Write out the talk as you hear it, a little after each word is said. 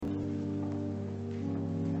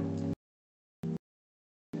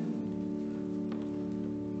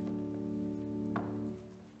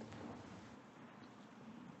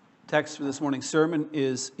Text for this morning's sermon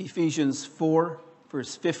is Ephesians 4,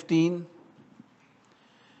 verse 15.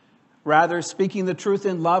 Rather, speaking the truth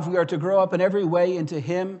in love, we are to grow up in every way into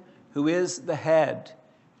Him who is the head,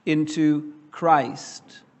 into Christ.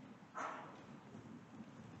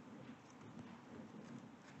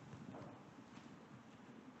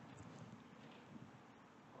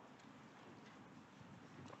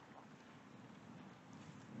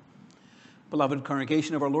 Beloved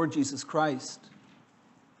congregation of our Lord Jesus Christ,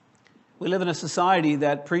 we live in a society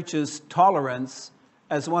that preaches tolerance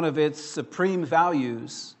as one of its supreme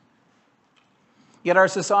values. Yet our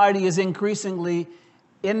society is increasingly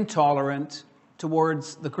intolerant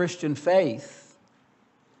towards the Christian faith.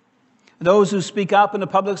 Those who speak up in the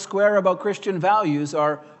public square about Christian values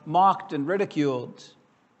are mocked and ridiculed.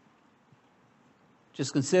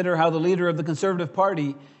 Just consider how the leader of the Conservative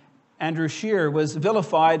Party, Andrew Scheer, was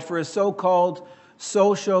vilified for his so-called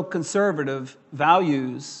social conservative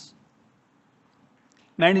values.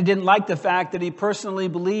 Many didn't like the fact that he personally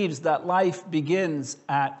believes that life begins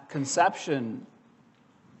at conception.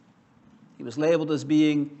 He was labeled as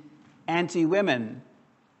being anti-women,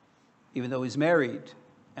 even though he's married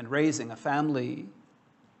and raising a family.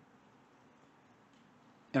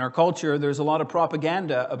 In our culture, there's a lot of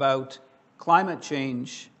propaganda about climate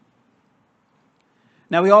change.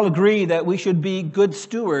 Now, we all agree that we should be good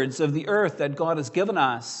stewards of the earth that God has given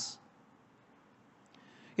us.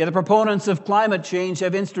 Yet the proponents of climate change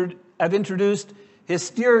have introduced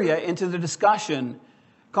hysteria into the discussion,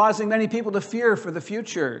 causing many people to fear for the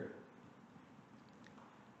future.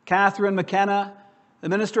 Catherine McKenna, the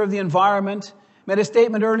Minister of the Environment, made a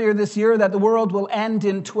statement earlier this year that the world will end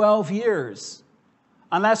in 12 years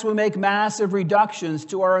unless we make massive reductions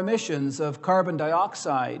to our emissions of carbon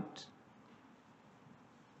dioxide.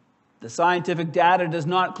 The scientific data does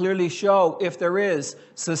not clearly show if there is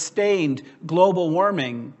sustained global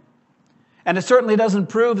warming. And it certainly doesn't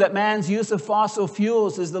prove that man's use of fossil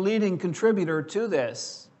fuels is the leading contributor to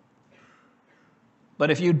this. But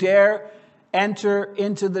if you dare enter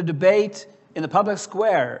into the debate in the public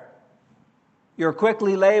square, you're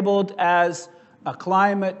quickly labeled as a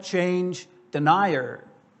climate change denier.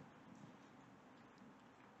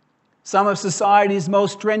 Some of society's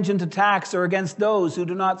most stringent attacks are against those who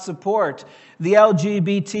do not support the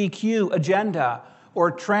LGBTQ agenda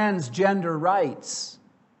or transgender rights.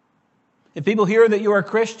 If people hear that you are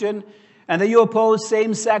Christian and that you oppose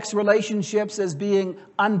same-sex relationships as being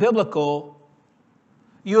unbiblical,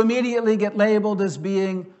 you immediately get labeled as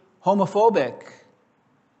being homophobic.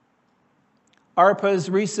 ARPA's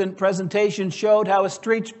recent presentation showed how a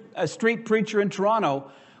street preacher in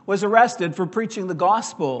Toronto was arrested for preaching the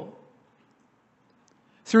gospel.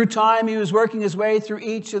 Through time, he was working his way through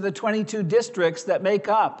each of the 22 districts that make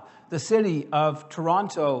up the city of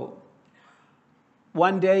Toronto.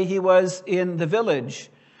 One day he was in the Village,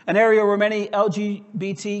 an area where many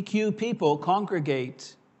LGBTQ people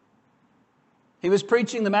congregate. He was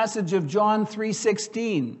preaching the message of John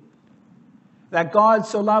 3:16, that God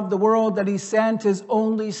so loved the world that He sent His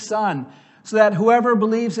only Son, so that whoever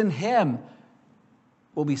believes in Him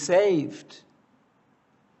will be saved.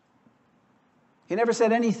 He never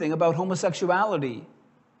said anything about homosexuality.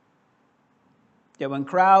 Yet when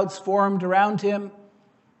crowds formed around him,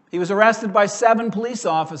 he was arrested by 7 police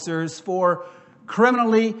officers for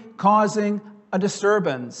criminally causing a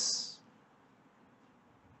disturbance.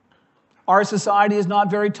 Our society is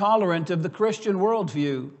not very tolerant of the Christian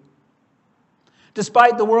worldview.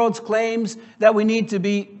 Despite the world's claims that we need to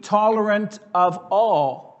be tolerant of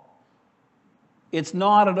all, it's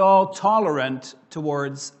not at all tolerant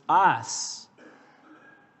towards us.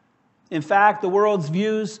 In fact, the world's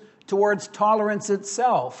views towards tolerance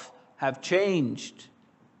itself have changed.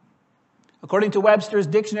 According to Webster's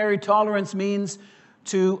dictionary, tolerance means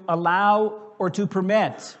to allow or to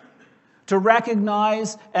permit, to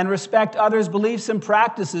recognize and respect others' beliefs and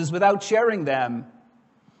practices without sharing them,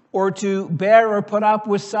 or to bear or put up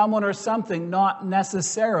with someone or something not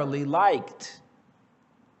necessarily liked.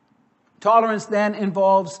 Tolerance then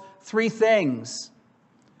involves 3 things.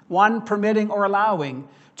 1, permitting or allowing.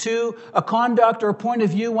 2, a conduct or point of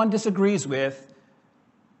view one disagrees with.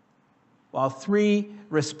 While 3,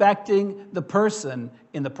 respecting the person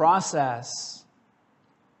in the process.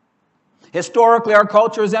 Historically, our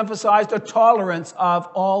culture has emphasized a tolerance of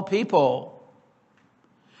all people.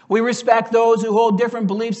 We respect those who hold different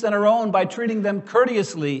beliefs than our own by treating them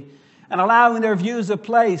courteously and allowing their views a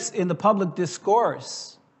place in the public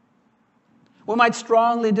discourse. We might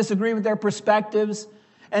strongly disagree with their perspectives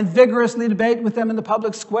and vigorously debate with them in the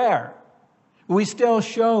public square. We still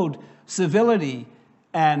showed civility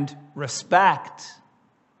and respect.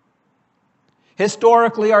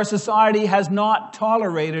 Historically, our society has not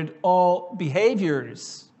tolerated all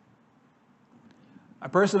behaviors. A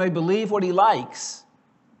person may believe what he likes,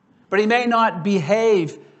 but he may not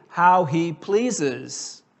behave how he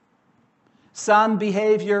pleases. Some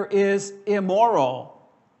behavior is immoral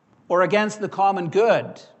or against the common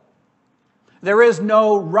good. There is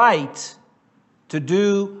no right to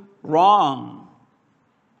do wrong.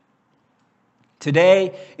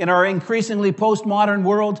 Today, in our increasingly postmodern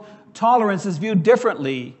world, tolerance is viewed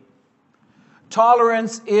differently.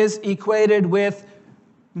 Tolerance is equated with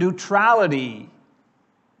neutrality.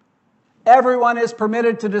 Everyone is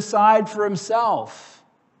permitted to decide for himself.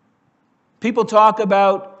 People talk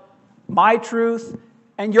about my truth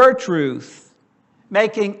and your truth,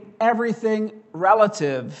 making everything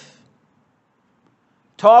relative.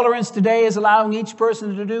 Tolerance today is allowing each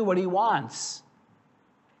person to do what he wants.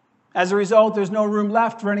 As a result, there's no room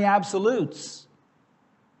left for any absolutes.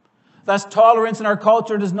 Thus, tolerance in our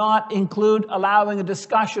culture does not include allowing a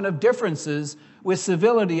discussion of differences with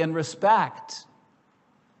civility and respect.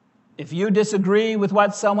 If you disagree with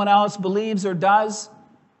what someone else believes or does,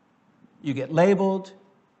 you get labeled,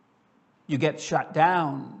 you get shut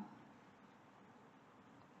down.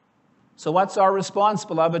 So what's our response,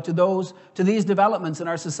 beloved, to these developments in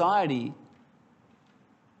our society?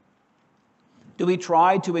 Do we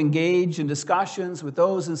try to engage in discussions with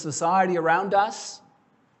those in society around us?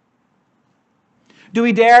 Do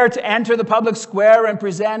we dare to enter the public square and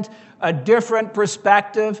present a different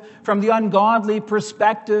perspective from the ungodly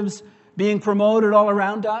perspectives being promoted all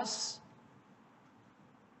around us?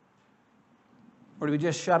 Or do we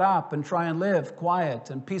just shut up and try and live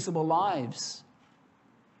quiet and peaceable lives?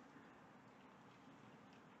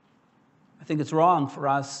 I think it's wrong for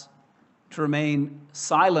us to remain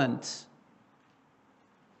silent.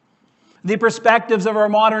 The perspectives of our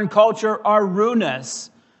modern culture are ruinous.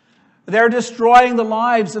 They're destroying the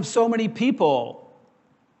lives of so many people.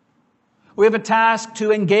 We have a task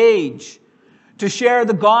to engage, to share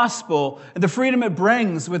the gospel and the freedom it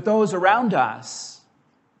brings with those around us.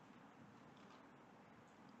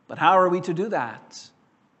 But how are we to do that?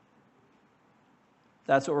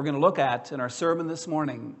 That's what we're going to look at in our sermon this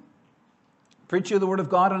morning. Preach you the Word of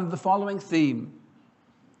God under the following theme.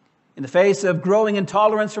 In the face of growing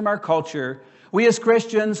intolerance from our culture, we as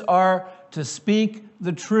Christians are to speak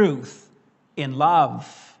the truth in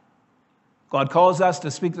love. God calls us to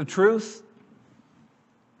speak the truth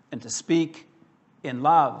and to speak in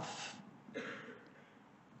love.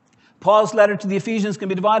 Paul's letter to the Ephesians can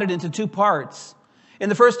be divided into two parts. In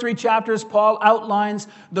the first 3 chapters, Paul outlines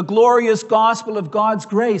the glorious gospel of God's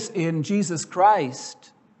grace in Jesus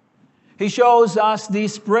Christ. He shows us the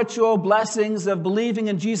spiritual blessings of believing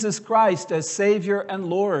in Jesus Christ as Savior and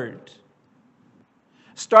Lord.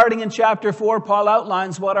 Starting in chapter 4, Paul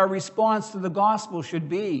outlines what our response to the gospel should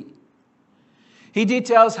be. He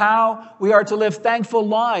details how we are to live thankful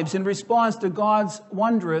lives in response to God's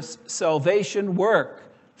wondrous salvation work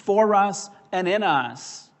for us and in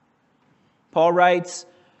us. Paul writes,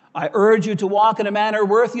 I urge you to walk in a manner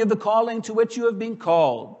worthy of the calling to which you have been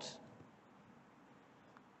called.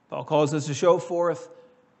 Paul calls us to show forth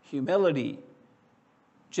humility,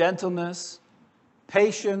 gentleness,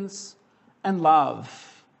 patience, and love.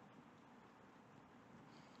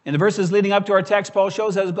 In the verses leading up to our text, Paul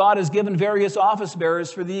shows us God has given various office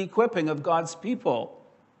bearers for the equipping of God's people.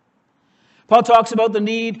 Paul talks about the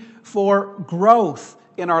need for growth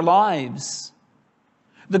in our lives.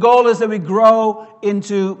 The goal is that we grow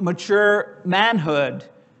into mature manhood,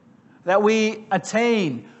 that we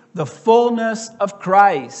attain the fullness of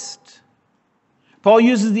Christ. Paul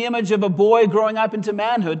uses the image of a boy growing up into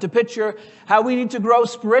manhood to picture how we need to grow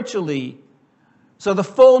spiritually so the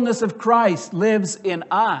fullness of Christ lives in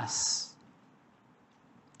us.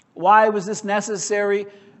 Why was this necessary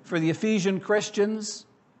for the Ephesian Christians?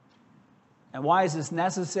 And why is this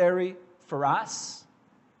necessary for us?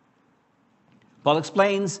 Paul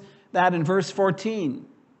explains that in verse 14.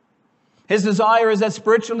 His desire is that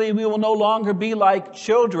spiritually we will no longer be like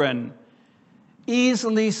children,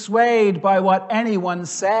 easily swayed by what anyone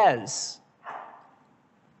says.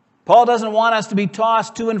 Paul doesn't want us to be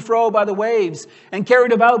tossed to and fro by the waves and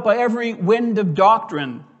carried about by every wind of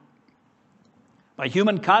doctrine, by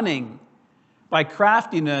human cunning, by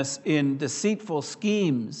craftiness in deceitful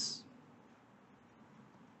schemes.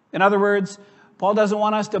 In other words, Paul doesn't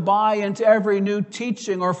want us to buy into every new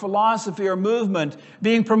teaching or philosophy or movement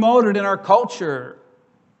being promoted in our culture.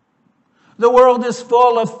 The world is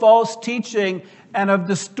full of false teaching and of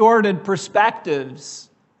distorted perspectives.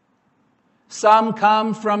 Some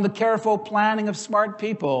come from the careful planning of smart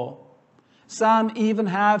people. Some even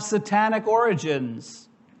have satanic origins.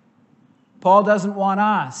 Paul doesn't want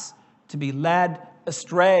us to be led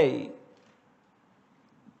astray.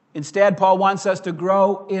 Instead, Paul wants us to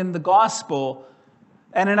grow in the gospel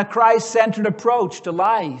and in a Christ-centered approach to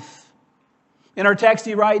life. In our text,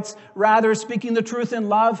 he writes, rather, speaking the truth in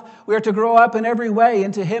love, we are to grow up in every way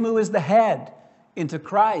into him who is the head, into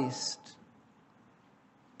Christ.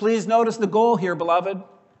 Please notice the goal here, beloved.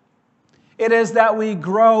 It is that we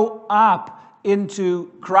grow up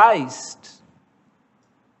into Christ.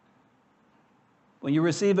 When you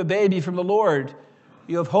receive a baby from the Lord,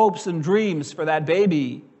 you have hopes and dreams for that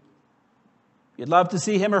baby. You'd love to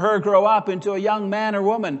see him or her grow up into a young man or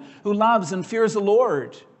woman who loves and fears the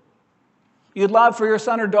Lord. You'd love for your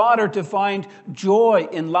son or daughter to find joy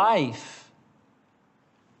in life,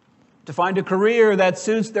 to find a career that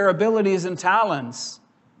suits their abilities and talents,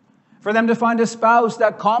 for them to find a spouse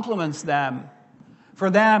that complements them, for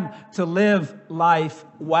them to live life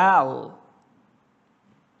well.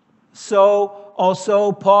 So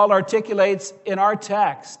also Paul articulates in our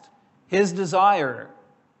text his desire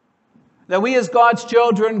that we as God's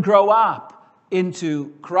children grow up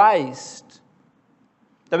into Christ,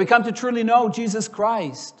 that we come to truly know Jesus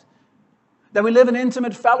Christ, that we live in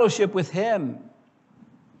intimate fellowship with him,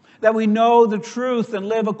 that we know the truth and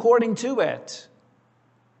live according to it,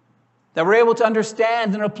 that we're able to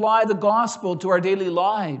understand and apply the gospel to our daily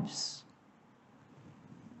lives,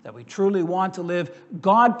 that we truly want to live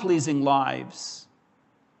God-pleasing lives,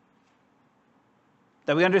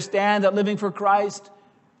 that we understand that living for Christ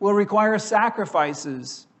will require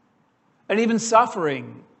sacrifices and even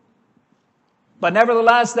suffering, but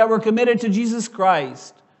nevertheless that we're committed to Jesus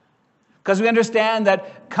Christ because we understand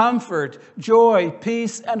that comfort, joy,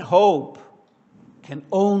 peace, and hope can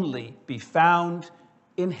only be found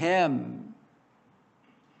in him.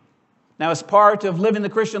 Now, as part of living the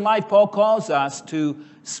Christian life, Paul calls us to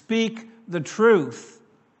speak the truth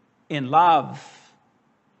in love.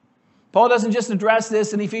 Paul doesn't just address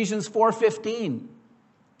this in Ephesians 4:15.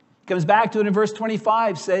 He comes back to it in verse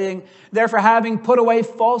 25, saying, therefore, having put away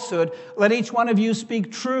falsehood, let each one of you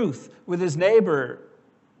speak truth with his neighbor.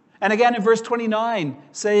 And again in verse 29,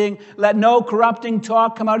 saying, let no corrupting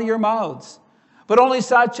talk come out of your mouths, but only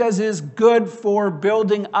such as is good for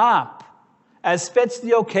building up, as fits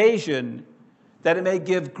the occasion, that it may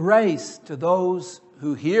give grace to those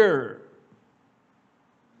who hear.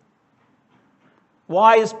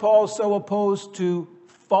 Why is Paul so opposed to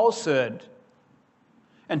falsehood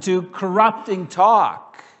and to corrupting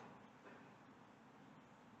talk?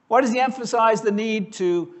 Why does he emphasize the need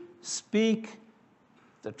to speak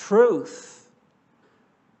the truth?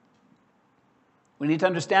 We need to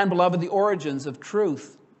understand, beloved, the origins of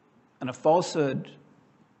truth and of falsehood.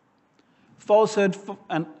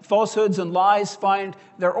 Falsehoods and lies find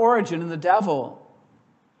their origin in the devil.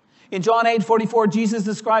 In John 8:44, Jesus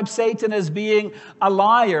describes Satan as being a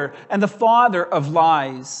liar and the father of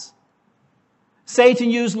lies. Satan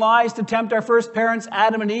used lies to tempt our first parents,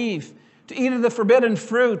 Adam and Eve, to eat of the forbidden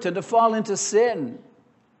fruit and to fall into sin.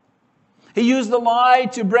 He used the lie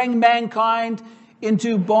to bring mankind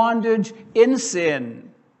into bondage in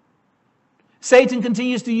sin. Satan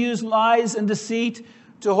continues to use lies and deceit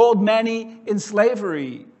to hold many in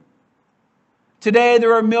slavery. Today,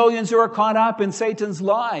 there are millions who are caught up in Satan's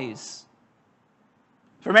lies.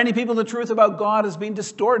 For many people, the truth about God has been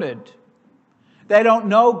distorted. They don't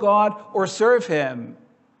know God or serve him.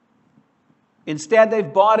 Instead,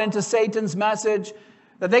 they've bought into Satan's message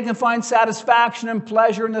that they can find satisfaction and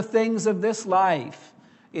pleasure in the things of this life,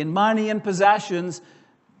 in money and possessions,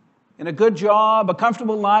 in a good job, a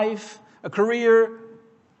comfortable life, a career,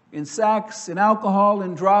 in sex, in alcohol,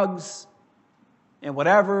 in drugs, in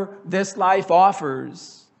whatever this life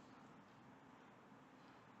offers.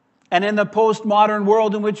 And in the postmodern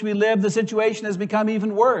world in which we live, the situation has become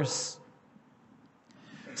even worse.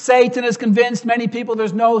 Satan has convinced many people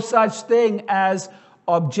there's no such thing as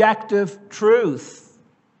objective truth.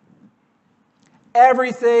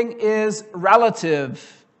 Everything is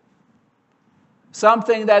relative.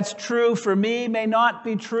 Something that's true for me may not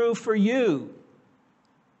be true for you.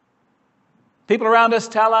 People around us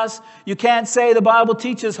tell us, you can't say the Bible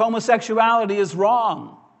teaches homosexuality is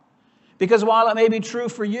wrong, because while it may be true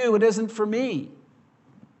for you, it isn't for me.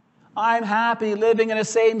 I'm happy living in a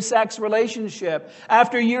same-sex relationship.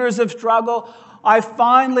 After years of struggle, I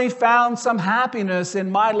finally found some happiness in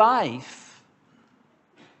my life.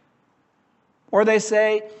 Or they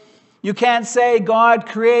say, you can't say God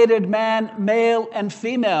created man male and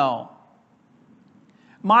female.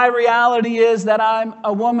 My reality is that I'm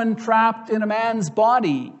a woman trapped in a man's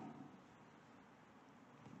body.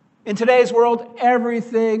 In today's world,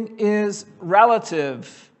 everything is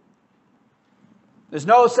relative. There's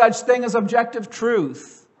no such thing as objective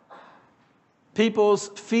truth. People's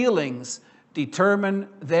feelings determine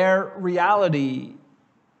their reality.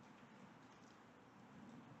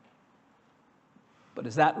 But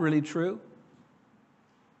is that really true?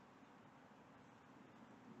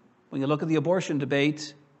 When you look at the abortion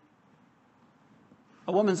debate,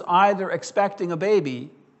 a woman's either expecting a baby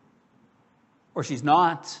or she's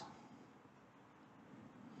not.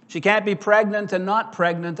 She can't be pregnant and not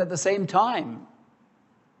pregnant at the same time.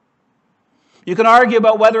 You can argue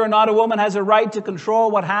about whether or not a woman has a right to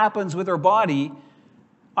control what happens with her body,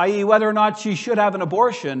 i.e., whether or not she should have an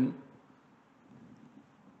abortion.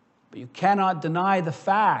 But you cannot deny the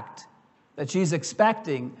fact that she's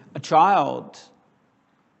expecting a child.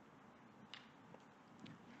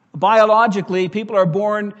 Biologically, people are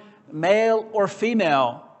born male or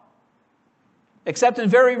female, except in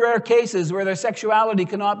very rare cases where their sexuality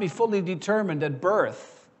cannot be fully determined at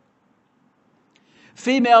birth.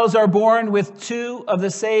 Females are born with 2 of the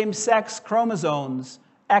same sex chromosomes,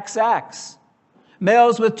 XX.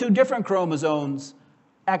 Males with 2 different chromosomes,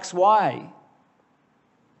 XY.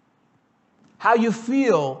 How you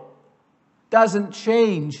feel doesn't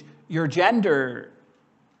change your gender.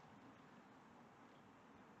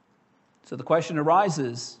 So the question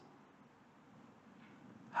arises,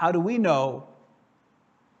 how do we know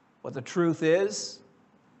what the truth is?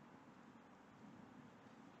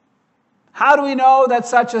 How do we know that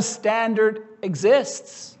such a standard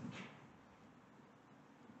exists?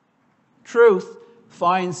 Truth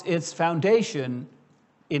finds its foundation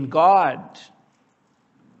in God.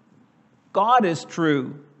 God is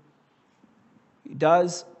true. He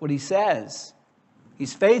does what he says.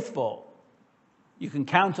 He's faithful. You can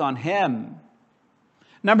count on him.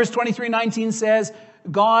 Numbers 23:19 says,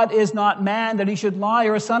 God is not man that he should lie,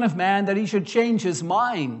 or a son of man that he should change his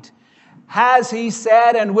mind. Has he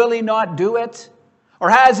said, and will he not do it? Or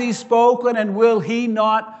has he spoken, and will he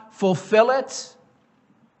not fulfill it?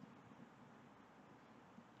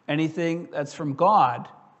 Anything that's from God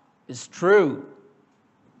is true.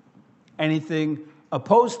 Anything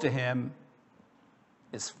opposed to him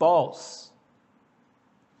is false.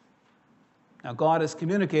 Now, God has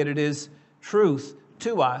communicated his truth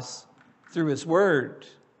to us through his word.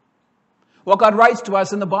 What God writes to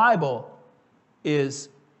us in the Bible is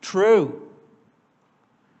true.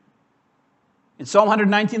 In Psalm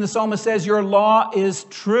 119, the psalmist says, your law is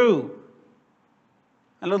true.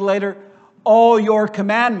 A little later, all your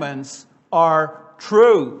commandments are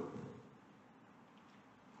true.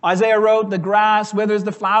 Isaiah wrote, the grass withers,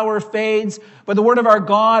 the flower fades, but the word of our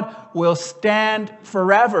God will stand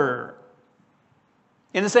forever.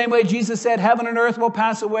 In the same way, Jesus said, heaven and earth will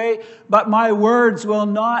pass away, but my words will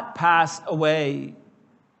not pass away.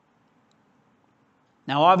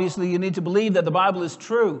 Now, obviously, you need to believe that the Bible is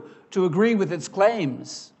true to agree with its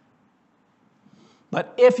claims.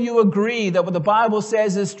 But if you agree that what the Bible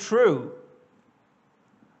says is true,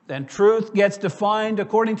 then truth gets defined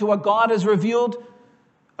according to what God has revealed,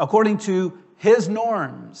 according to his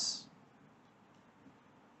norms.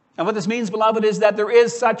 And what this means, beloved, is that there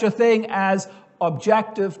is such a thing as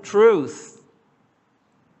objective truth.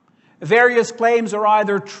 Various claims are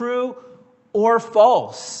either true or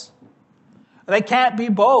false. They can't be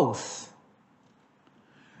both.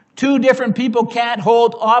 2 different people can't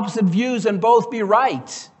hold opposite views and both be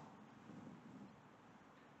right.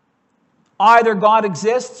 Either God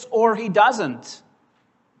exists or he doesn't.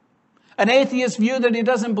 An atheist view that he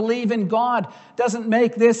doesn't believe in God doesn't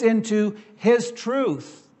make this into his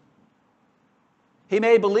truth. He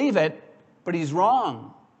may believe it, but he's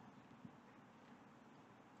wrong.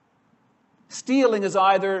 Stealing is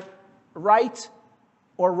either right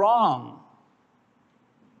or wrong.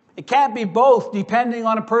 It can't be both, depending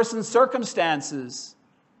on a person's circumstances.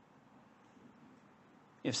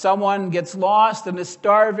 If someone gets lost and is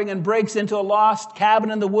starving and breaks into a lost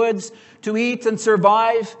cabin in the woods to eat and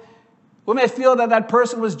survive, we may feel that that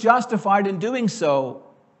person was justified in doing so.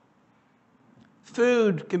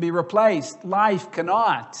 Food can be replaced, life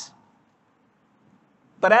cannot.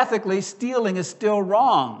 But ethically, stealing is still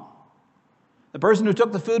wrong. The person who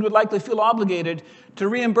took the food would likely feel obligated to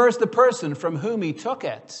reimburse the person from whom he took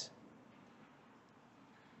it.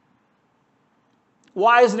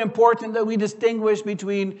 Why is it important that we distinguish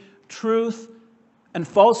between truth and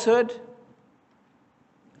falsehood?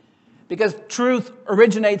 Because truth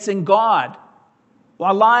originates in God,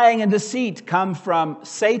 while lying and deceit come from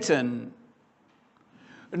Satan.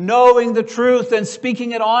 Knowing the truth and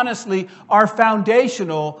speaking it honestly are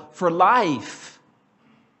foundational for life.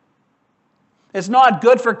 It's not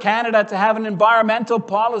good for Canada to have an environmental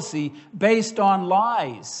policy based on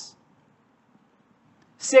lies.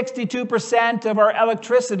 62% of our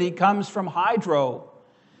electricity comes from hydro,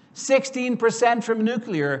 16% from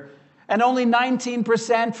nuclear, and only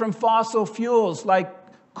 19% from fossil fuels like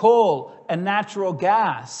coal and natural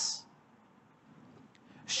gas.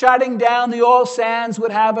 Shutting down the oil sands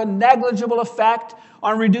would have a negligible effect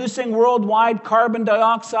on reducing worldwide carbon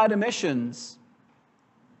dioxide emissions.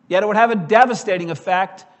 Yet it would have a devastating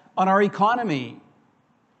effect on our economy.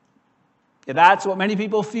 Yet that's what many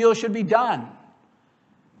people feel should be done,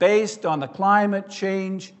 based on the climate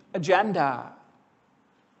change agenda.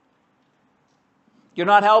 You're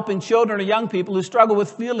not helping children or young people who struggle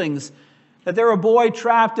with feelings that they're a boy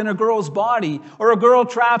trapped in a girl's body or a girl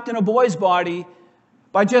trapped in a boy's body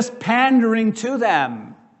by just pandering to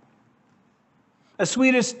them. A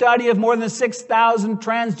Swedish study of more than 6,000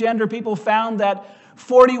 transgender people found that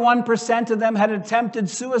 41% of them had attempted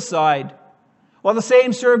suicide, while the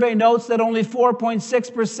same survey notes that only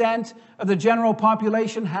 4.6% of the general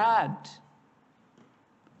population had.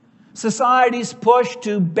 Society's push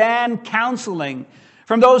to ban counseling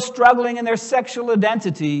from those struggling in their sexual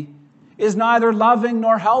identity is neither loving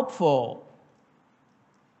nor helpful.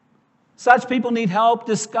 Such people need help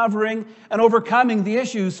discovering and overcoming the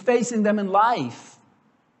issues facing them in life.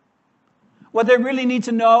 What they really need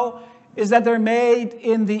to know is that they're made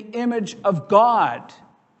in the image of God.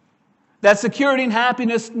 That security and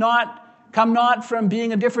happiness come not from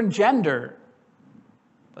being a different gender,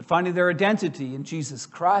 but finding their identity in Jesus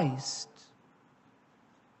Christ.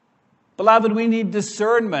 Beloved, we need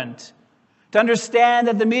discernment to understand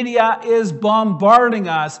that the media is bombarding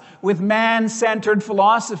us with man-centered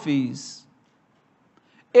philosophies.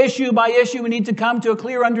 Issue by issue, we need to come to a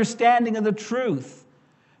clear understanding of the truth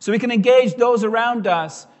so we can engage those around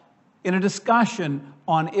us in a discussion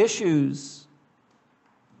on issues.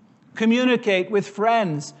 Communicate with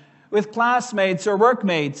friends, with classmates or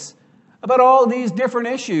workmates about all these different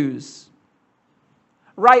issues.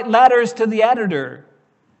 Write letters to the editor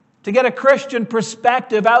to get a Christian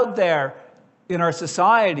perspective out there in our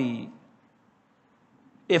society.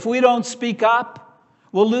 If we don't speak up,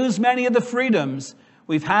 we'll lose many of the freedoms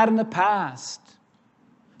we've had in the past.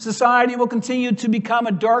 Society will continue to become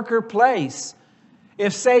a darker place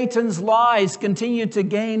if Satan's lies continue to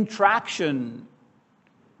gain traction.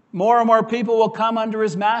 More and more people will come under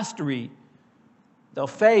his mastery. They'll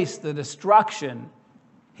face the destruction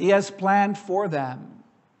he has planned for them.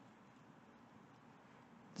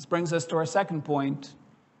 This brings us to our second point,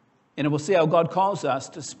 and we'll see how God calls us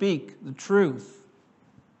to speak the truth.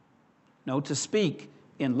 No, to speak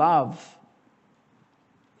in love.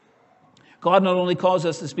 God not only calls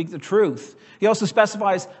us to speak the truth, he also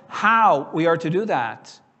specifies how we are to do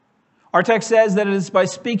that. Our text says that it is by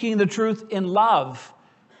speaking the truth in love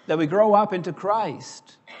that we grow up into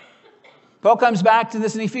Christ. Paul comes back to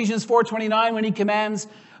this in Ephesians 4:29 when he commands,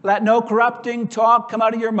 "Let no corrupting talk come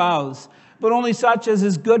out of your mouths, but only such as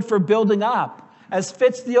is good for building up, as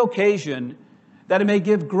fits the occasion, that it may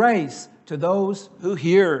give grace to those who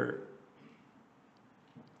hear."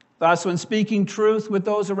 Thus, when speaking truth with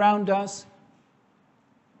those around us,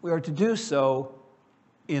 we are to do so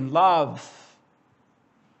in love.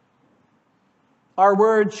 Our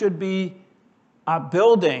words should be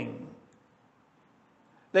upbuilding.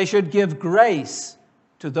 They should give grace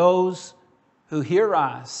to those who hear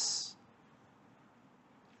us.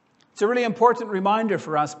 It's a really important reminder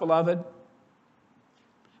for us, beloved.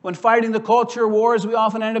 When fighting the culture wars, we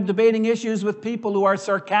often end up debating issues with people who are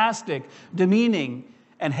sarcastic, demeaning,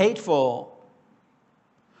 and hateful.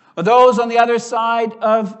 Those on the other side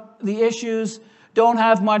of the issues don't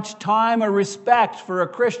have much time or respect for a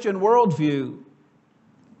Christian worldview.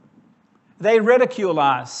 They ridicule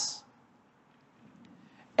us.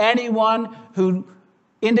 Anyone who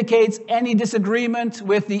indicates any disagreement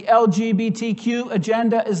with the LGBTQ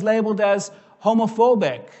agenda is labeled as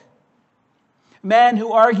homophobic. Men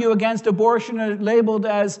who argue against abortion are labeled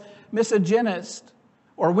as misogynist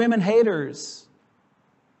or women haters.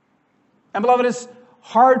 And beloved, it's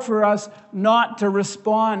hard for us not to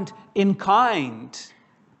respond in kind.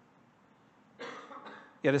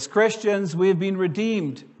 Yet as Christians, we have been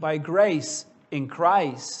redeemed by grace in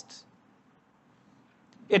Christ.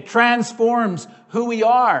 It transforms who we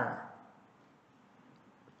are.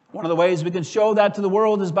 One of the ways we can show that to the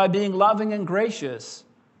world is by being loving and gracious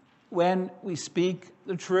when we speak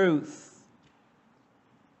the truth.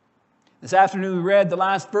 This afternoon we read the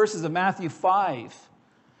last verses of Matthew 5.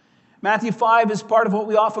 Matthew 5 is part of what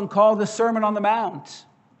we often call the Sermon on the Mount.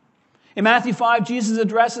 In Matthew 5, Jesus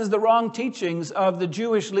addresses the wrong teachings of the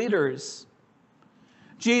Jewish leaders.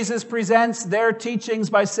 Jesus presents their teachings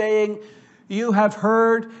by saying, "You have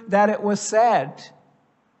heard that it was said."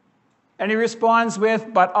 And he responds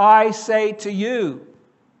with, "But I say to you."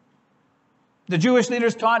 The Jewish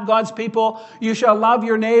leaders taught God's people, "You shall love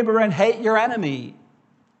your neighbor and hate your enemy."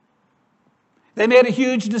 They made a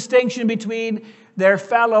huge distinction between their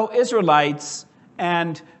fellow Israelites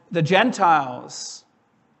and the Gentiles.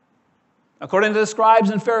 According to the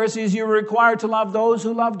scribes and Pharisees, you were required to love those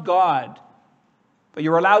who loved God, but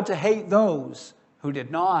you were allowed to hate those who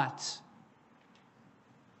did not.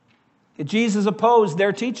 Yet Jesus opposed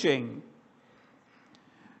their teaching.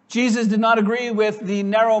 Jesus did not agree with the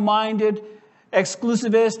narrow-minded,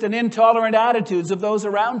 exclusivist, and intolerant attitudes of those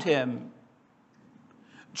around him.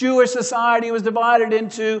 Jewish society was divided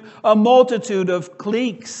into a multitude of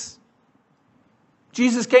cliques.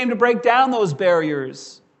 Jesus came to break down those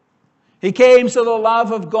barriers. He came so the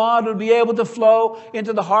love of God would be able to flow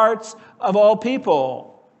into the hearts of all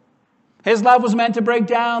people. His love was meant to break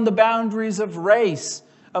down the boundaries of race,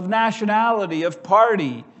 of nationality, of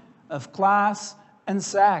party, of class and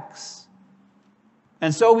sex.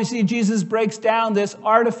 And so we see Jesus breaks down this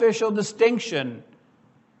artificial distinction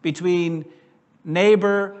between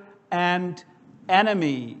neighbor and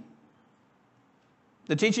enemy.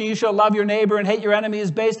 The teaching, "You shall love your neighbor and hate your enemy,"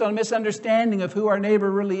 is based on a misunderstanding of who our neighbor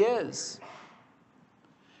really is.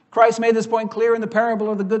 Christ made this point clear in the parable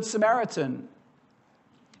of the Good Samaritan.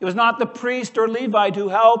 It was not the priest or Levite who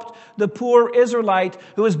helped the poor Israelite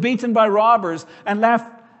who was beaten by robbers and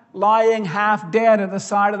left lying half dead at the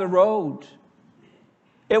side of the road.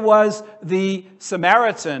 It was the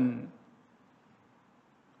Samaritan.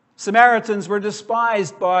 Samaritans were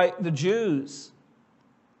despised by the Jews.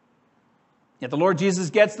 Yet the Lord Jesus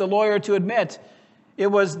gets the lawyer to admit it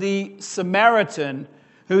was the Samaritan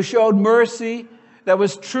who showed mercy that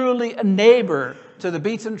was truly a neighbor to the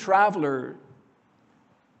beaten traveler.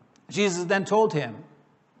 Jesus then told him,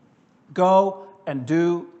 "Go and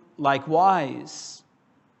do likewise."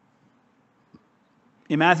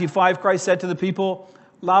 In Matthew 5, Christ said to the people,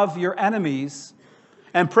 "Love your enemies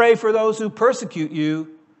and pray for those who persecute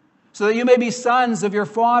you, so that you may be sons of your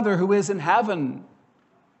Father who is in heaven."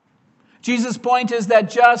 Jesus' point is that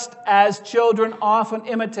just as children often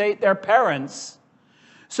imitate their parents,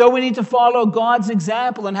 so we need to follow God's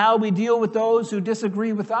example in how we deal with those who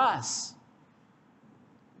disagree with us.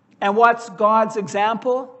 And what's God's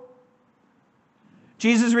example?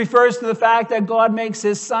 Jesus refers to the fact that God makes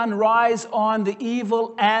his sun rise on the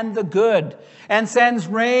evil and the good, and sends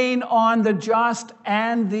rain on the just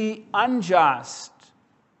and the unjust.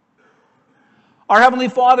 Our Heavenly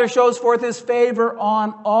Father shows forth his favor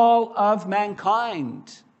on all of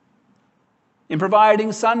mankind in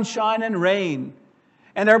providing sunshine and rain,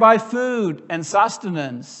 and thereby food and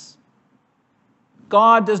sustenance.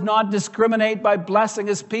 God does not discriminate by blessing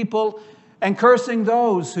his people and cursing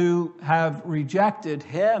those who have rejected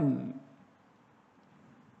him.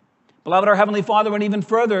 Beloved, our Heavenly Father went even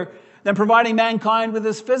further than providing mankind with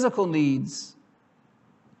his physical needs.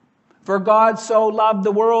 For God so loved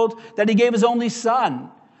the world that he gave his only Son,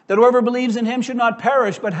 that whoever believes in him should not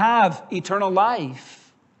perish but have eternal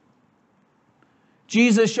life.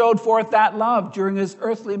 Jesus showed forth that love during his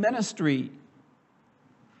earthly ministry.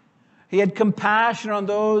 He had compassion on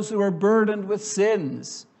those who were burdened with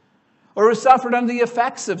sins or who suffered under the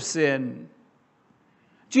effects of sin.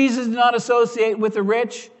 Jesus did not associate with the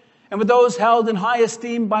rich and with those held in high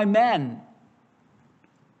esteem by men,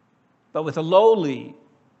 but with the lowly,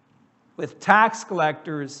 with tax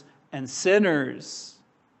collectors and sinners.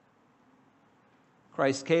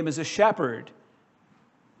 Christ came as a shepherd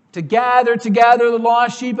to gather together the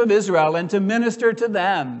lost sheep of Israel and to minister to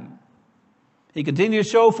them. He continued to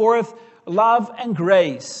show forth love and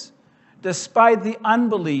grace despite the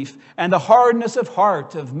unbelief and the hardness of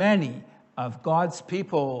heart of many of God's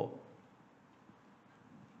people.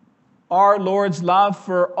 Our Lord's love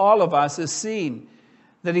for all of us is seen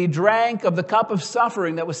that he drank of the cup of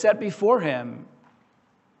suffering that was set before him.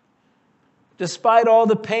 Despite all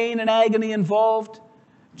the pain and agony involved,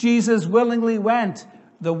 Jesus willingly went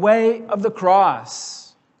the way of the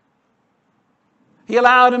cross. He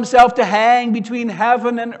allowed himself to hang between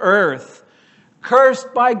heaven and earth,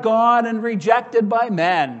 cursed by God and rejected by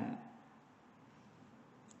men.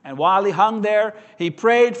 And while he hung there, he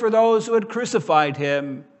prayed for those who had crucified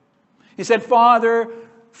him. He said, "Father,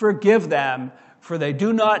 forgive them, for they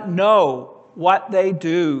do not know what they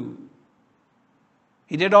do."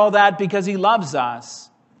 He did all that because he loves us,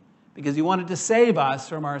 because he wanted to save us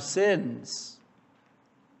from our sins.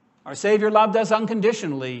 Our Savior loved us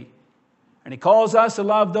unconditionally, and he calls us to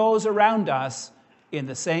love those around us in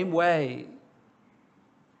the same way.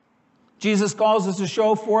 Jesus calls us to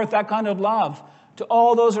show forth that kind of love to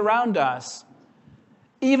all those around us,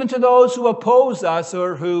 even to those who oppose us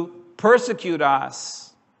or who persecute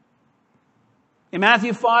us. In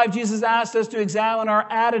Matthew 5, Jesus asked us to examine our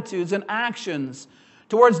attitudes and actions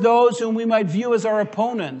towards those whom we might view as our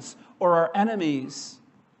opponents or our enemies.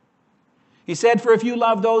 He said, "For if you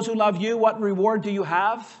love those who love you, what reward do you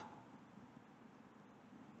have?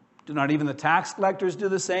 Do not even the tax collectors do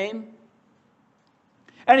the same?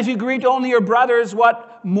 And if you greet only your brothers,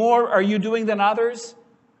 what more are you doing than others?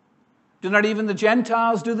 Do not even the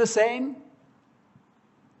Gentiles do the same?"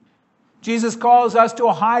 Jesus calls us to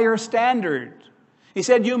a higher standard. He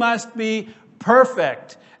said, "You must be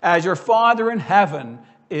perfect as your Father in heaven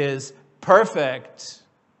is perfect."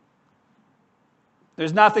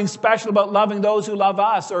 There's nothing special about loving those who love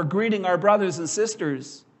us or greeting our brothers and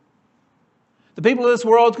sisters. The people of this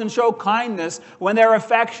world can show kindness when their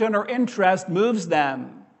affection or interest moves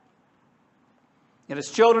them. Yet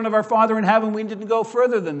as children of our Father in heaven, we need to go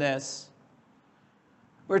further than this.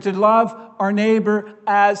 We're to love our neighbor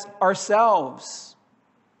as ourselves.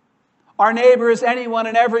 Our neighbor is anyone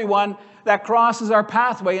and everyone that crosses our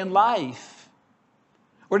pathway in life.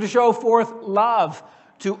 We're to show forth love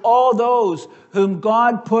to all those whom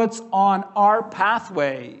God puts on our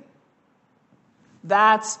pathway.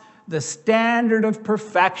 That's the standard of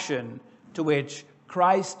perfection to which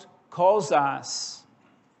Christ calls us.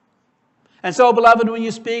 And so, beloved, when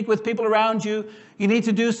you speak with people around you, you need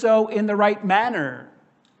to do so in the right manner.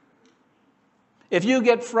 If you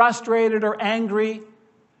get frustrated or angry,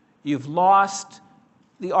 you've lost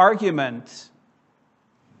the argument.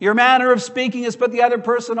 Your manner of speaking has put the other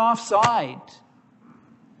person offside.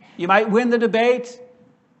 You might win the debate,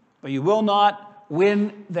 but you will not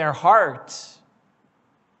win their heart.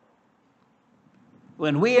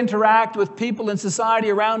 When we interact with people in society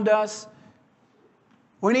around us,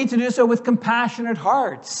 we need to do so with compassionate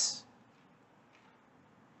hearts.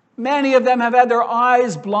 Many of them have had their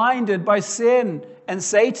eyes blinded by sin and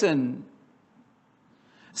Satan.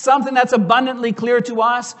 Something that's abundantly clear to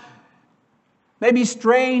us may be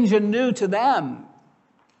strange and new to them.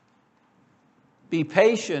 Be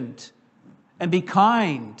patient and be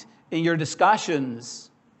kind in your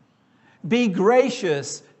discussions. Be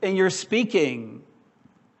gracious in your speaking.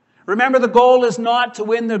 Remember, the goal is not to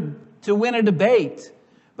win a debate,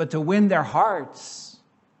 but to win their hearts.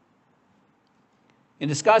 In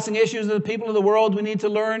discussing issues of the people of the world, we need to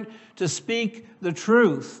learn to speak the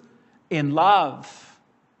truth in love.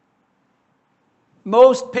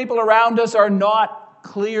 Most people around us are not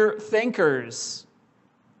clear thinkers.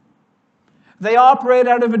 They operate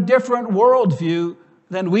out of a different worldview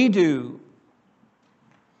than we do.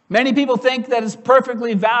 Many people think that it's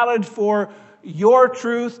perfectly valid for your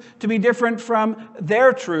truth to be different from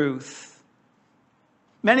their truth.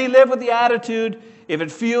 Many live with the attitude, if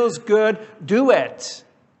it feels good, do it.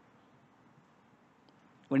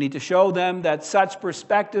 We need to show them that such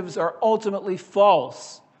perspectives are ultimately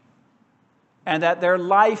false and that they're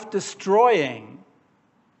life-destroying.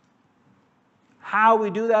 How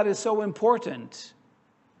we do that is so important.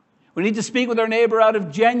 We need to speak with our neighbor out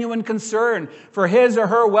of genuine concern for his or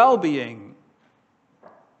her well-being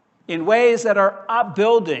in ways that are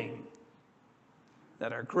upbuilding,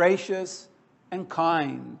 that are gracious and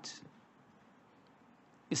kind.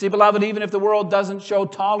 You see, beloved, even if the world doesn't show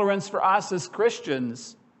tolerance for us as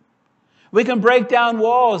Christians, we can break down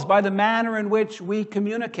walls by the manner in which we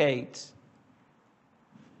communicate.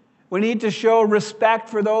 We need to show respect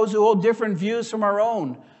for those who hold different views from our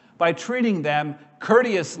own by treating them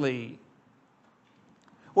courteously.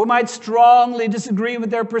 We might strongly disagree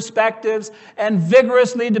with their perspectives and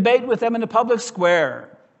vigorously debate with them in the public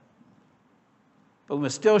square. But we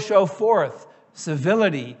must still show forth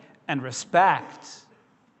civility and respect.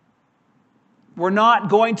 We're not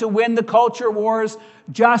going to win the culture wars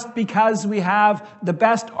just because we have the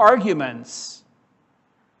best arguments.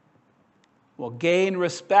 We'll gain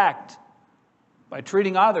respect by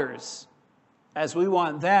treating others as we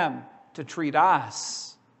want them to treat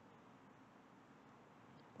us.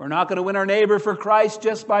 We're not going to win our neighbor for Christ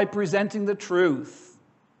just by presenting the truth.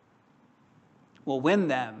 We'll win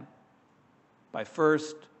them by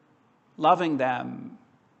first loving them.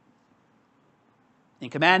 In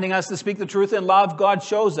commanding us to speak the truth in love, God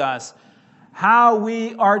shows us how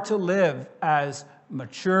we are to live as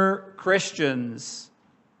mature Christians.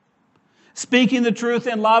 Speaking the truth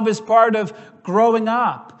in love is part of growing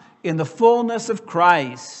up in the fullness of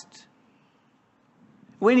Christ.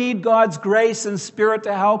 We need God's grace and Spirit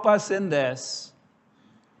to help us in this.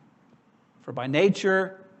 For by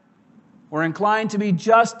nature, we're inclined to be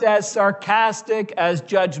just as sarcastic, as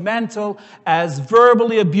judgmental, as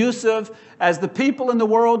verbally abusive as the people in the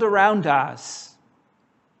world around us.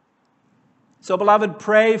 So, beloved,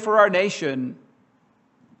 pray for our nation.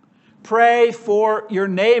 Pray for your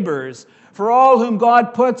neighbors, for all whom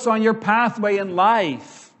God puts on your pathway in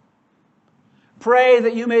life. Pray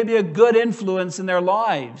that you may be a good influence in their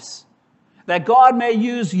lives, that God may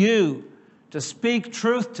use you to speak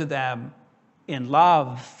truth to them in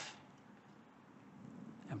love.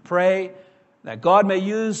 And pray that God may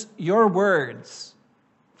use your words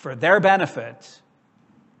for their benefit,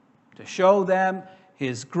 to show them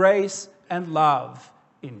His grace and love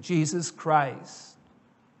in Jesus Christ.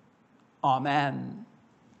 Amen.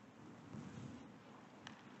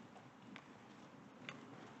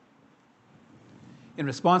 In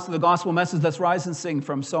response to the gospel message, let's rise and sing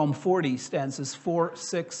from Psalm 40, stanzas 4,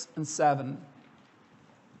 6, and 7.